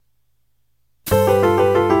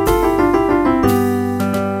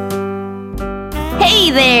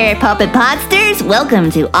there, Puppet Podsters.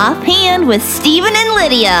 Welcome to Offhand with Steven and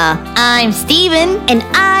Lydia. I'm Steven. And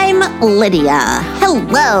I'm Lydia.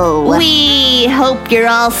 Hello. We hope you're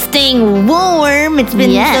all staying warm. It's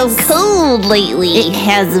been so cold lately. It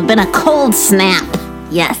has been a cold snap.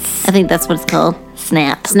 Yes. I think that's what it's called.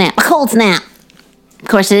 Snap. Snap. A cold snap. Of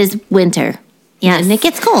course, it is winter. Yes. And it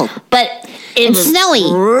gets cold. But it's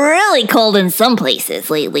snowy. Really cold in some places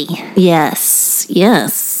lately. Yes.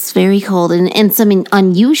 Very cold in some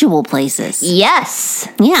unusual places. Yes.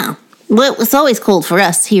 Yeah. Well, it's always cold for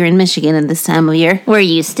us here in Michigan at this time of year. We're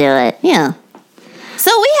used to it. Yeah.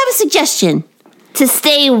 So we have a suggestion. To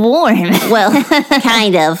stay warm. Well,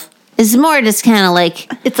 kind of. It's more just kind of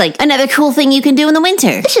like, It's like another cool thing you can do in the winter.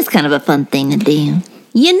 it's just kind of a fun thing to do.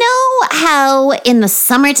 You know how in the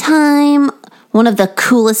summertime, one of the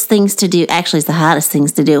coolest things to do, actually it's the hottest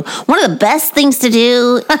things to do, one of the best things to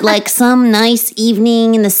do, like some nice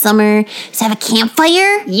evening in the summer, is have a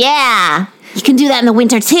campfire? Yeah. You can do that in the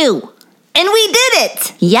winter too. And we did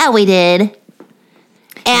it. Yeah, we did.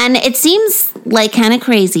 And it seems like kind of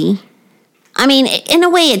crazy. I mean, in a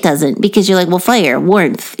way it doesn't, because you're like, well, fire,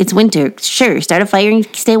 warmth, it's winter. Sure, start a fire and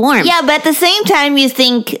stay warm. Yeah, but at the same time, you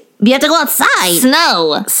think You have to go outside.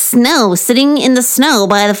 snow. Sitting in the snow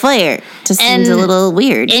by the fire just seems a little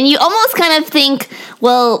weird. And you almost kind of think,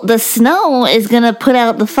 well, the snow is going to put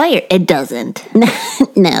out the fire. It doesn't.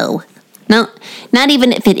 No, not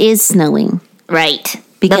even if it is snowing. Right.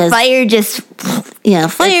 Because- the fire just, Yeah,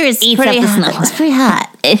 fire is eats pretty up the hot. snow. It's pretty hot.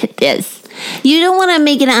 it is. You don't want to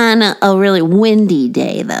make it on a really windy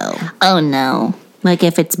day, though. Oh, no. Like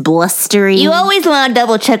if it's blustery. You always want to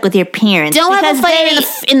double check with your parents. don't have a because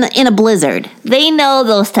fire in a blizzard. They know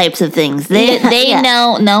those types of things. They Yeah.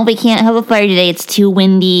 know, no, we can't have a fire today. It's too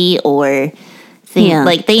windy or things. Yeah.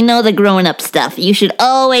 Like, they know the grown-up stuff. You should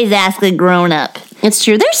always ask the grown-up. It's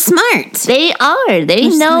true. They're smart. They are. They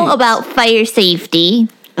They're know smart. about fire safety,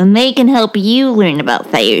 and they can help you learn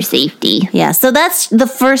about fire safety. Yeah, so that's the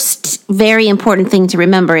first very important thing to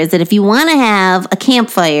remember is that if you want to have a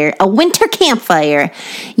campfire, a winter campfire,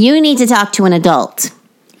 you need to talk to an adult.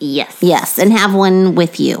 Yes. Yes, and have one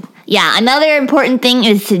with you. Yeah, another important thing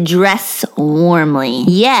is to dress warmly.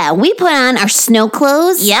 Yeah, we put on our snow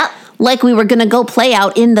clothes. Yep. Like we were going to go play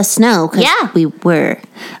out in the snow. 'Cause Yeah. we were.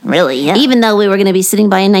 Really, yeah. Even though we were going to be sitting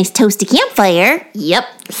by a nice toasty campfire. Yep.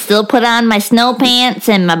 Still put on my snow pants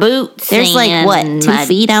and my boots. There's like, and what, 2 my-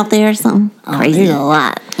 feet out there or something? Oh, Crazy. there's a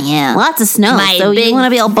lot. Yeah. Lots of snow. My So big you want to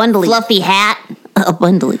be all bundly. fluffy hat.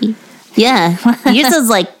 Bundly. Yeah. Yours is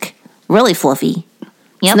like really fluffy.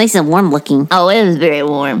 Yep. It's nice and warm looking. Oh, it was very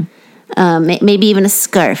warm. Maybe even a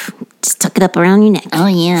scarf. Just tuck it up around your neck. Oh,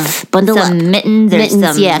 yeah. Bundle some up. mittens or Mittens,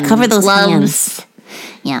 some yeah, cover those gloves. hands.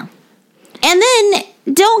 Yeah. And then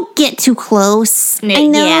don't get too close. Yeah. I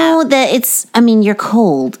know that you're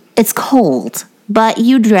cold. It's cold. But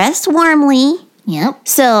you dress warmly. Yep.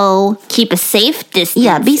 So, Keep a safe distance.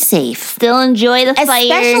 yeah, be safe. Still enjoy the fire.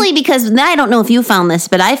 Especially because, I don't know if you found this,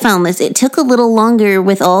 but I found this. It took a little longer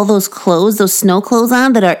with all those clothes, those snow clothes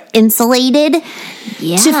on that are insulated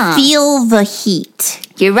to feel the heat.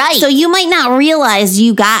 You're right. So you might not realize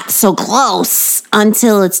you got so close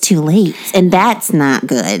until it's too late. And that's not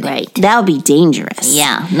good. Right. That would be dangerous.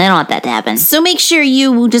 yeah, I don't want that to happen. So make sure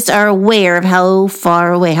you just are aware of how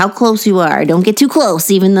far away, how close you are. Don't get too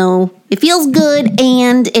close, even though it feels good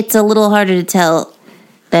and it's a little harder to tell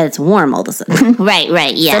that it's warm all of a sudden.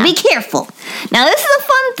 Right, yeah. So be careful. Now, this is a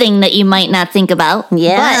fun thing that you might not think about.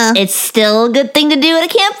 Yeah. But it's still a good thing to do at a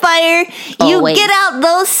campfire. Always. You get out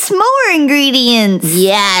those s'more ingredients.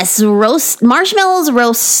 Yes, marshmallows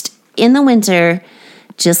roast in the winter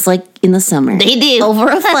just like in the summer. They do. Over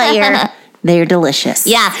a fire. They're delicious.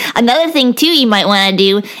 Yeah, another thing too you might want to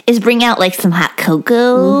do is bring out like some hot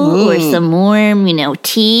cocoa or some warm,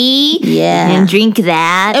 tea. Yeah. And drink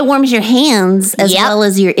that. It warms your hands as Yep. well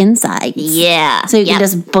as your insides. Yeah. So you can Yep.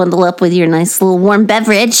 just bundle up with your nice little warm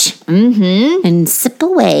beverage and sip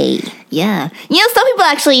away. Yeah. Some people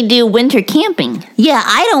actually do winter camping. Yeah,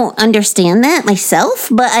 I don't understand that myself,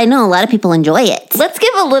 but I know a lot of people enjoy it. Let's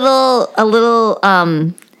give a little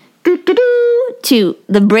to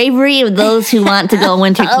the bravery of those who want to go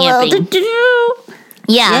winter camping.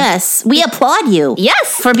 Yeah. Yes, we applaud you.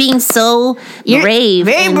 Yes. For being so You're brave.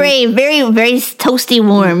 Very and- brave, very, very toasty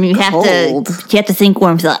warm. You have Cold. to think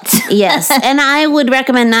warm thoughts. Yes, and I would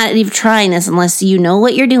recommend not even trying this unless you know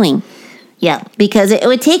what you're doing. Yeah. Because it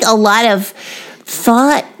would take a lot of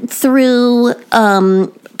thought through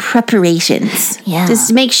preparations. Yeah. Just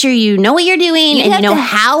to make sure you know what you're doing You'd and you have know to-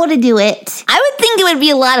 how to do it. I would think it would be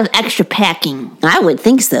a lot of extra packing. I would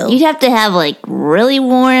think so. You'd have to have like really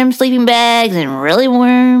warm sleeping bags and really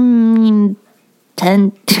warm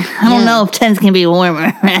 10. I don't know if 10's gonna be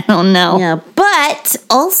warmer. I don't know. Yeah, but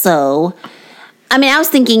also, I mean, I was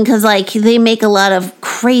thinking because like they make a lot of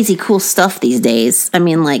crazy cool stuff these days. I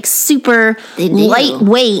mean, like super They do.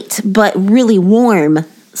 lightweight but really warm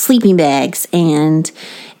sleeping bags and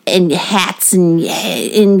hats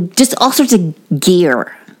and just all sorts of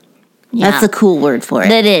gear. Yeah. That's a cool word for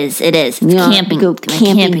it. It is. It's You know, camping, go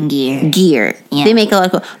camping gear. Gear. Yeah. They make a lot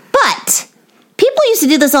of cool. But people used to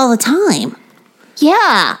do this all the time.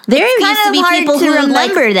 Yeah, There it's used to be hard people to who, like-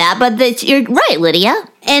 remember that, but you're right, Lydia.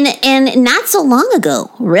 And not so long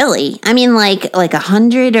ago, really. I mean, like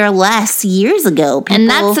 100 or less years ago. People, And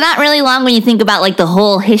that's not really long when you think about like the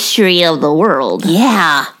whole history of the world.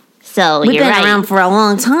 yeah. So We've you're been right. around for a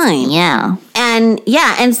long time. Yeah.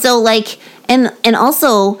 And so like and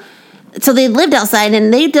also so they lived outside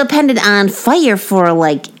and they depended on fire for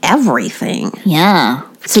like everything. Yeah.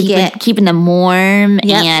 To get- keeping them warm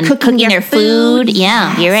Yep, and cooking cooking your their food. food.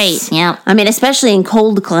 Yeah, you're right. Yes. Yeah. I mean, especially in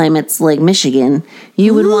cold climates like Michigan,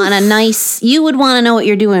 you would want to know what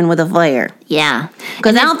you're doing with a fire. Yeah.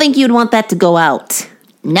 Because I don't think you'd want that to go out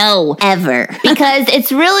No. ever. Because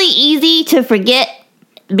it's really easy to forget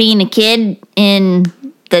being a kid in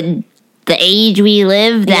the age we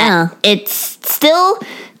live that Yeah. it still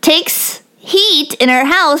takes heat in our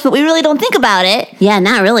house, but we really don't think about it. Yeah,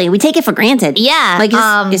 not really. We take it for granted. Yeah, Like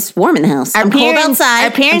it's warm in the house. Our I'm cold parents, outside.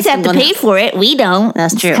 Our parents I'm have to cold in the pay house. for it. We don't.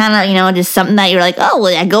 That's true. It's kind of, just something that you're like, oh,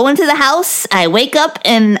 well, I go into the house, I wake up,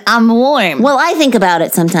 and I'm warm. Well, I think about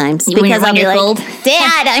it sometimes When because I'll be you're like, cold?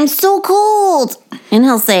 Dad, I'm so cold. And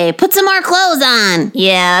he'll say, put some more clothes on.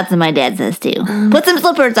 Yeah, that's what my dad says too. Put some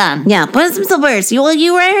slippers on. Yeah, put on some slippers. You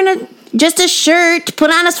wearing just a shirt. Put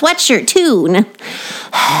on a sweatshirt too.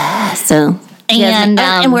 So And,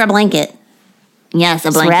 and wear a blanket. Yes, a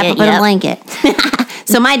Just wrap blanket. up in a Yep. blanket.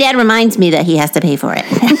 So my dad reminds me that he has to pay for it.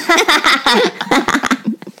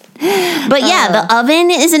 But yeah, the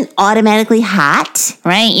oven isn't automatically hot.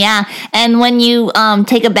 Right, yeah. And when you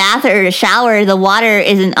take a bath or a shower, the water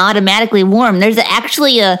isn't automatically warm. There's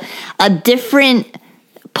actually a different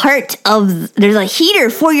part of, there's a heater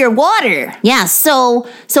for your water. Yeah, so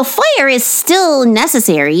fire is still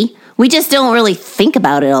necessary. We just don't really think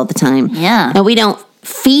about it all the time. Yeah. And we don't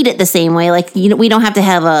feed it the same way. Like, we don't have to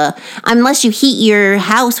have unless you heat your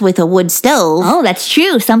house with a wood stove. Oh, that's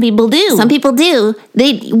true. Some people do. Some people do.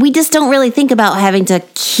 We just don't really think about having to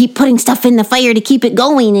keep putting stuff in the fire to keep it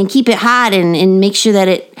going and keep it hot and make sure that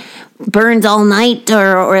it burns all night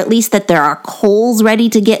or at least that there are coals ready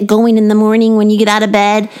to get going in the morning when you get out of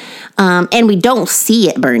bed. And we don't see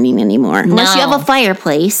it burning anymore. Unless you No. have a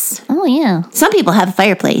fireplace. Oh, yeah. Some people have a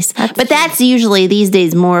fireplace. That's but true. that's usually these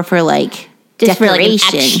days more for like Just for like an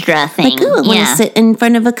decoration. extra thing. Like, ooh, I want Yeah. to sit in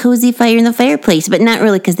front of a cozy fire in the fireplace, but not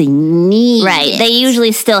really because they need Right. it. They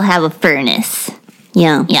usually still have a furnace.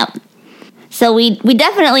 Yeah. Yep. So we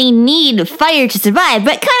definitely need fire to survive,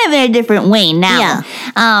 but kind of in a different way now.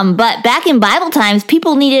 Yeah. But back in Bible times,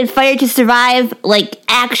 people needed fire to survive, like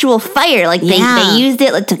actual fire. Like Yeah. they used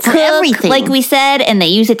it to cook, everything. like we said, and they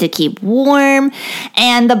used it to keep warm.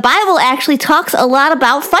 And the Bible actually talks a lot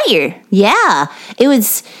about fire. Yeah, it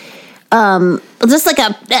was just like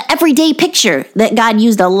a everyday picture that God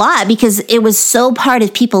used a lot because it was so part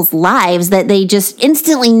of people's lives that they just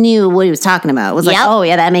instantly knew what he was talking about. It was like, Yep. oh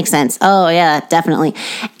yeah, that makes sense. Oh yeah, definitely.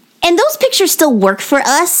 And those pictures still work for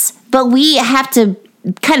us, but we have to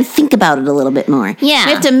kind of think about it a little bit more. Yeah.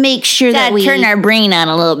 we have to make sure that Gotta we turn our brain on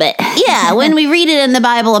a little bit. yeah, when we read it in the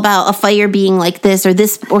Bible about a fire being like this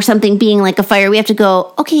or something being like a fire, we have to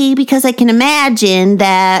go, okay, because I can imagine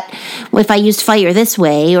that if I used fire this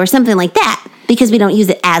way or something like that, because we don't use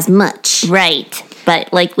it as much. Right.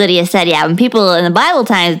 But like Lydia said, yeah, when people in the Bible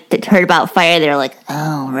times heard about fire, they're like,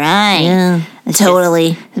 oh, right. Yeah, It's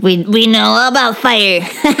totally. We know all about fire.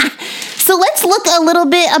 So let's look at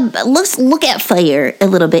fire a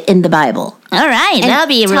little bit in the Bible. All right. And That'll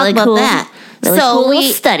be a talk really about cool, that. really so cool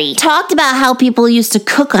we study. talked about how people used to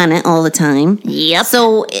cook on it all the time. Yep.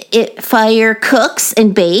 So fire cooks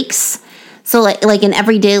and bakes. So like in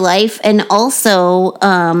everyday life, and also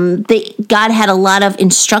God had a lot of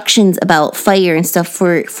instructions about fire and stuff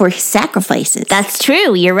for sacrifices. That's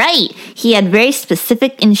true. You're right. He had very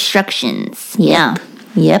specific instructions. Yeah.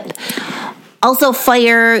 Yep. Also,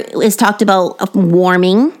 fire is talked about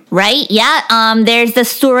warming. Right? Yeah. There's the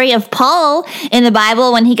story of Paul in the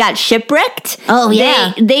Bible when he got shipwrecked. Oh,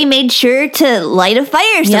 yeah. They made sure to light a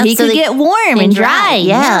fire so Yep, he so could they- get warm and dry.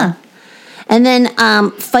 Yeah. And then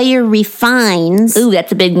fire refines. Ooh,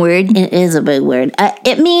 that's a big word. It is a big word.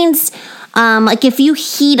 It means like if you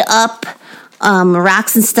heat up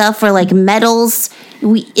rocks and stuff or like metals,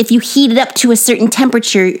 if you heat it up to a certain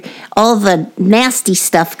temperature, all the nasty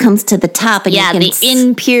stuff comes to the top, and Yeah, you the can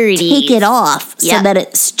impurities. take it off so Yep. that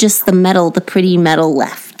it's just the metal, the pretty metal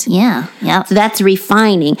left. Yeah, yeah. So that's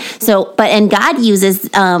refining. And God uses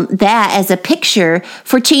that as a picture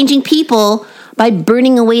for changing people by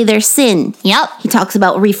burning away their sin. Yep. He talks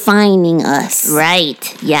about refining us.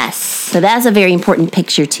 Right. Yes. So that's a very important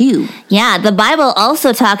picture too. Yeah, the Bible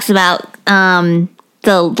also talks about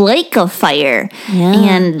the lake of fire. Yeah.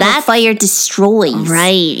 And that that fire destroys.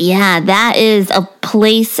 right. Yeah, that is a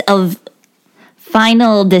place of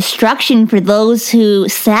final destruction for those who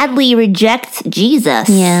sadly reject Jesus.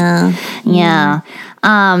 Yeah. Yeah.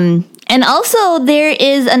 And also there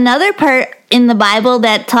is another part in the Bible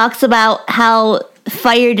that talks about how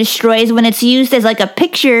fire destroys when it's used as like a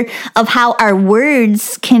picture of how our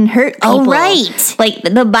words can hurt people. Oh, right. Like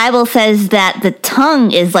the Bible says that the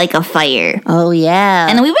tongue is like a fire. Oh, yeah.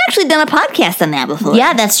 And we've actually done a podcast on that before.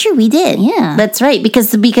 Yeah, that's true. We did. Yeah. That's right.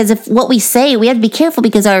 Because if what we say, we have to be careful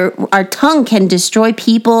because our tongue can destroy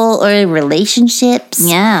people or relationships.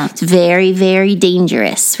 Yeah. It's very, very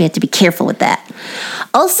dangerous. We have to be careful with that.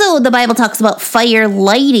 Also, the Bible talks about fire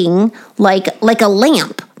lighting like a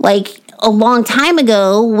lamp. Like a long time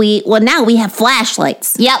ago, now we have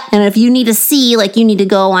flashlights. Yep. And if you need to see, like you need to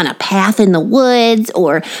go on a path in the woods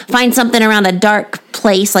or find something around a dark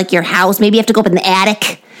place like your house. Maybe you have to go up in the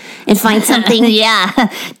attic and find something. Yeah.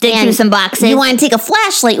 Dig through And some boxes. You want to take a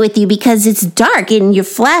flashlight with you because it's dark and your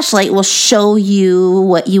flashlight will show you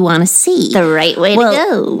what you want to see. the right way to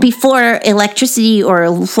go. Before electricity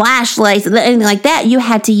or flashlights, anything like that, you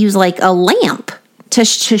had to use like a lamp to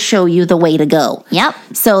show you the way to go. Yep.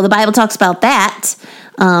 So the Bible talks about that.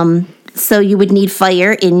 So you would need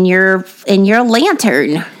fire in your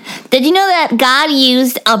lantern. Did you know that God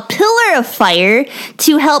used a pillar of fire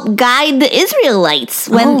to help guide the Israelites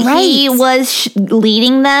when He right. was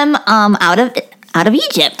leading them out of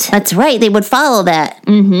Egypt? That's right. They would follow that.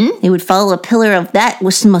 Mm-hmm. They would follow a pillar of that,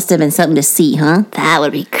 which must have been something to see, huh? That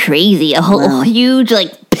would be crazy. A whole huge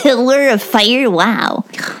pillar of fire. Wow.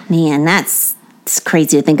 Man, it's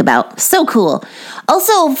crazy to think about. So cool.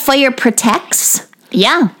 Also, fire protects.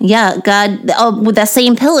 Yeah. Yeah, God, with that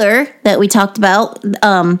same pillar that we talked about,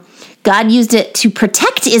 God used it to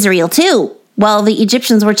protect Israel too, while the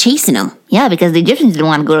Egyptians were chasing them. Yeah, because the Egyptians didn't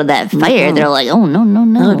want to go to that fire. They're like, oh, no.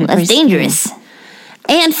 would be That's pretty dangerous.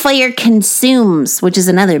 And fire consumes, which is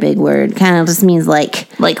another big word. Kind of just means like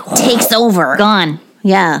takes over. Gone.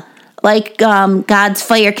 Yeah. Like God's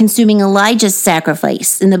fire consuming Elijah's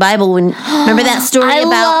sacrifice in the Bible. Remember that story I about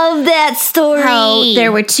love that story. how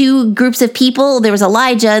there were two groups of people? There was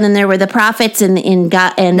Elijah, and then there were the prophets and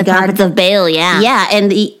God. the prophets of Baal, yeah. Yeah,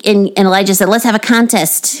 and Elijah said, "Let's have a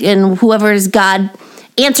contest, and whoever's God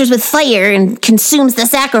answers with fire and consumes the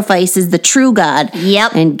sacrifice is the true God."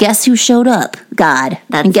 Yep. And guess who showed up? God.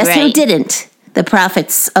 That's and guess who right. didn't? The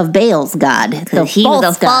prophets of Baal's God. He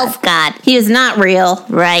was a false god. He is not real.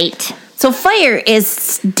 Right. So fire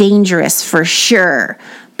is dangerous for sure.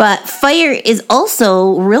 But fire is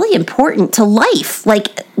also really important to life. Like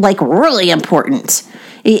really important.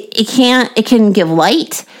 It can give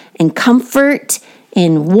light and comfort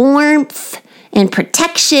and warmth and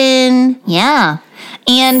protection. Yeah.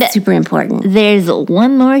 And Super important. there's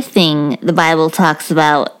one more thing the Bible talks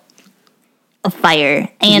about a fire,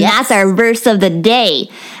 and Yes. that's our verse of the day,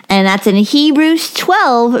 and that's in Hebrews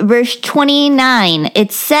 12 verse 29.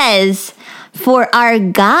 It says, "For our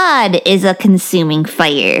God is a consuming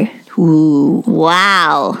fire." Ooh.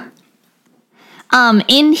 Wow.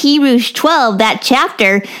 In Hebrews 12, that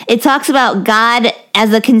chapter, it talks about God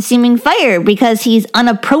as a consuming fire because He's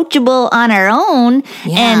unapproachable on our own,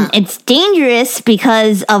 Yeah. and it's dangerous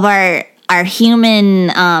because of our human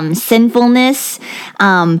sinfulness.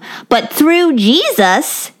 But through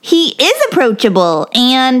Jesus, He is approachable,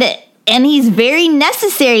 and He's very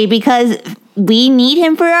necessary because we need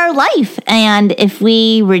Him for our life. And if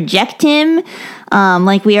we reject Him,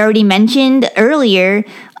 like we already mentioned earlier,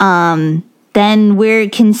 then we're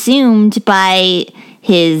consumed by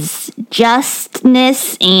His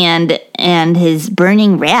justness and His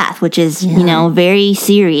burning wrath, which is, very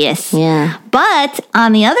serious. Yeah. But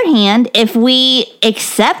on the other hand, if we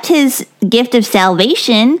accept His gift of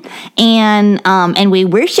salvation and we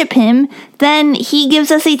worship Him, then He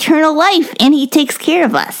gives us eternal life and He takes care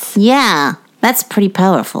of us. Yeah. That's pretty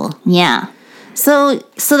powerful. Yeah. So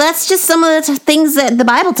that's just some of the things that the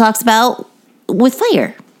Bible talks about with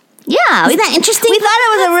fire. Yeah. Isn't that interesting? We thought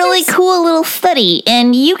it was a really cool little study.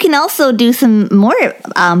 And you can also do some more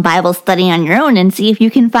Bible study on your own and see if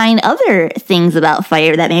you can find other things about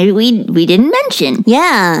fire that maybe we didn't mention.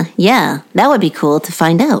 Yeah. That would be cool to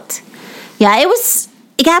find out. Yeah, it was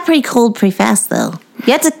It got pretty cold pretty fast, though.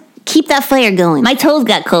 You have to keep that fire going. My toes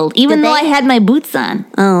got cold, even Did though they? I had my boots on.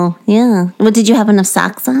 Oh, yeah. Well, did you have enough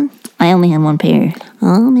socks on? I only had one pair.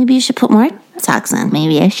 Oh, maybe you should put more socks on.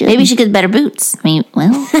 Maybe I should. Maybe you should get better boots. Maybe,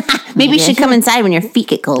 well, Maybe you I should come inside when your feet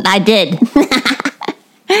get cold. I did.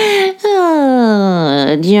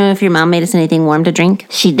 Oh, do you know if your mom made us anything warm to drink?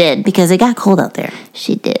 She did. Because it got cold out there.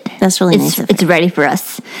 She did. That's really nice of her. It's ready for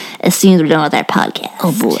us as soon as we're done with our podcast.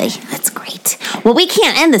 Oh boy, that's great. Well, we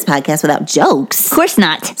can't end this podcast without jokes. Of course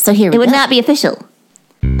not. So here we It would go. not be official.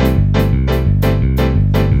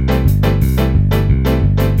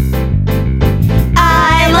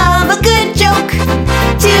 I love a good joke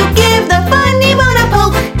to give the funny bone a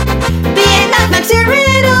poke. Be it knock-knocks or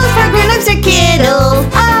riddles for grown-ups or kiddles.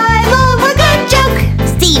 I love a good joke.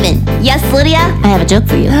 Steven, Yes, Lydia? I have a joke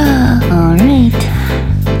for you. All right.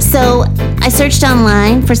 So I searched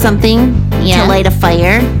online for something Yeah. to light a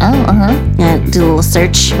fire. Oh, uh-huh. Did a little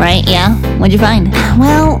search. Right, yeah. What'd you find?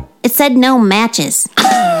 Well, it said no matches.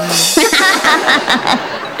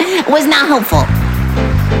 Was not helpful.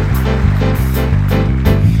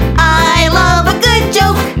 I love a good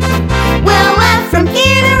joke. We'll laugh from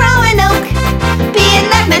here to Roanoke. Be it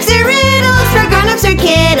knock-knocks or riddles for grown-ups or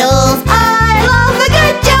kiddles. I love a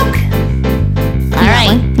good joke. All right.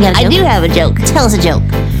 one? You got a I joke? do have a joke. Tell us a joke.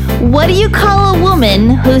 What do you call a woman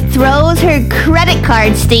who throws her credit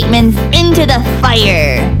card statements into the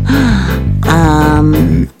fire?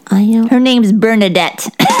 I don't. Her name's Bernadette.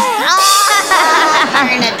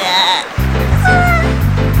 Bernadette.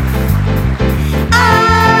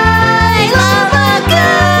 I love a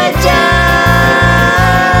good joke.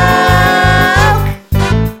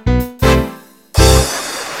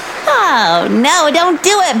 Oh, no, don't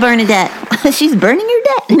do it, Bernadette. She's burning your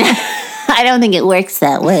debt. I don't think it works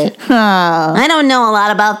that way. Oh, I don't know a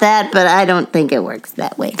lot about that, but I don't think it works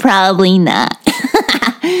that way. probably not.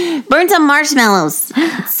 Burn some marshmallows.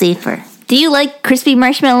 It's safer. Do you like crispy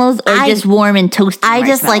marshmallows or I- just warm and toasty I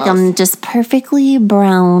just like marshmallows? them just perfectly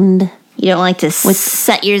browned. You don't like to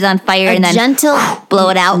set yours on fire A and then gentle blow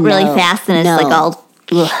it out really No, fast and it's no. like all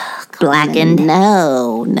blackened.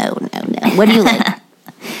 No. What do you like?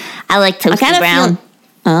 I like toasty kind of brown.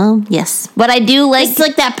 Oh, yes. But I do like It's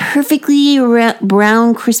like that perfectly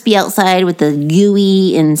brown, crispy outside with the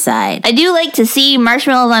gooey inside. I do like to see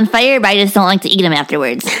marshmallows on fire, but I just don't like to eat them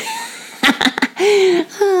afterwards.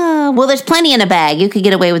 Well, there's plenty in a bag. You could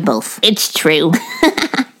get away with both. It's true.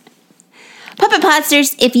 Puppet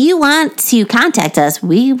Podsters, if you want to contact us,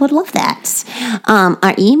 we would love that.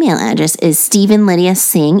 Our email address is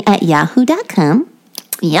StephenLydiaSing@yahoo.com.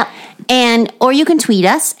 Yep. Or you can tweet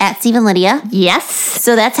us at StephenLydia. Yes.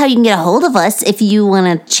 So that's how you can get a hold of us if you want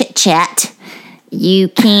to chit-chat. You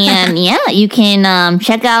can, you can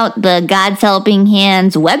check out the God's Helping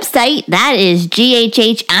Hands website. That is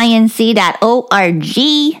ghhinc.org.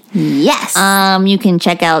 Yes. You can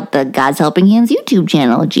check out the God's Helping Hands YouTube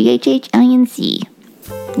channel, GHHINC.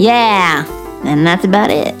 Yeah. And that's about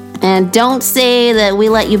it. And don't say that we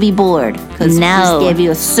let you be bored, because we No. just gave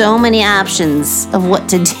you so many options of what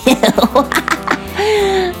to do.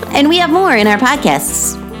 And we have more in our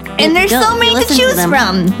podcasts. And there's so many to Listen choose them.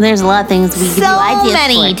 from. There's a lot of things we give you So ideas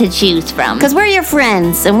many for. to choose from. Because we're your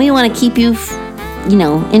friends, and we want to keep you,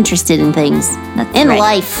 interested in things. That's in right.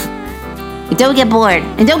 life. Don't get bored,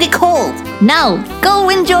 and don't get cold. No, go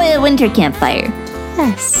enjoy a winter campfire.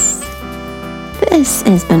 Yes. This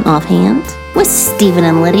has been Offhand with Stephen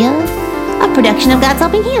and Lydia, a production of God's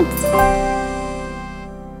Helping Hands.